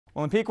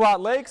Well, in Pequot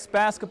Lakes,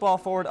 basketball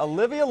forward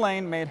Olivia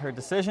Lane made her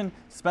decision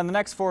to spend the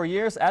next 4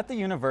 years at the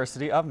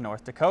University of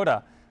North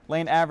Dakota.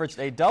 Lane averaged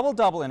a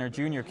double-double in her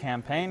junior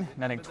campaign,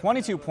 netting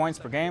 22 points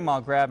per game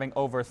while grabbing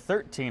over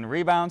 13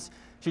 rebounds.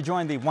 She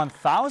joined the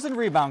 1,000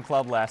 rebound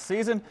club last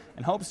season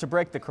and hopes to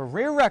break the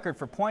career record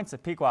for points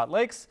at Pequot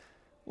Lakes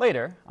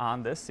later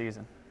on this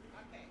season.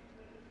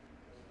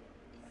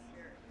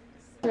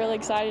 Really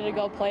excited to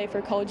go play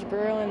for Coach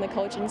Brewer and the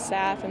coaching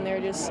staff, and they're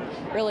just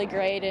really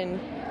great. And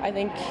I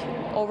think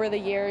over the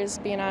years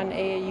being on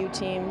AAU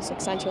teams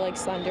like Central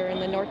Lakes Thunder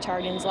and the North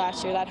Chardons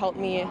last year, that helped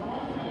me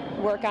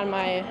work on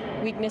my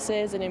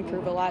weaknesses and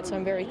improve a lot. So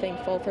I'm very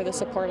thankful for the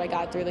support I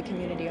got through the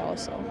community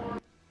also.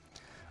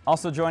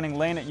 Also joining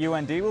Lane at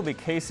UND will be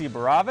Casey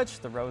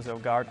Borovich. The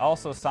Roseau guard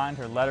also signed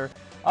her letter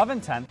of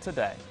intent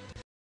today.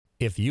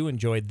 If you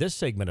enjoyed this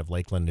segment of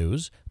Lakeland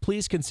News,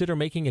 please consider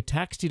making a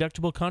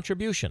tax-deductible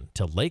contribution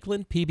to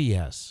Lakeland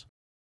PBS.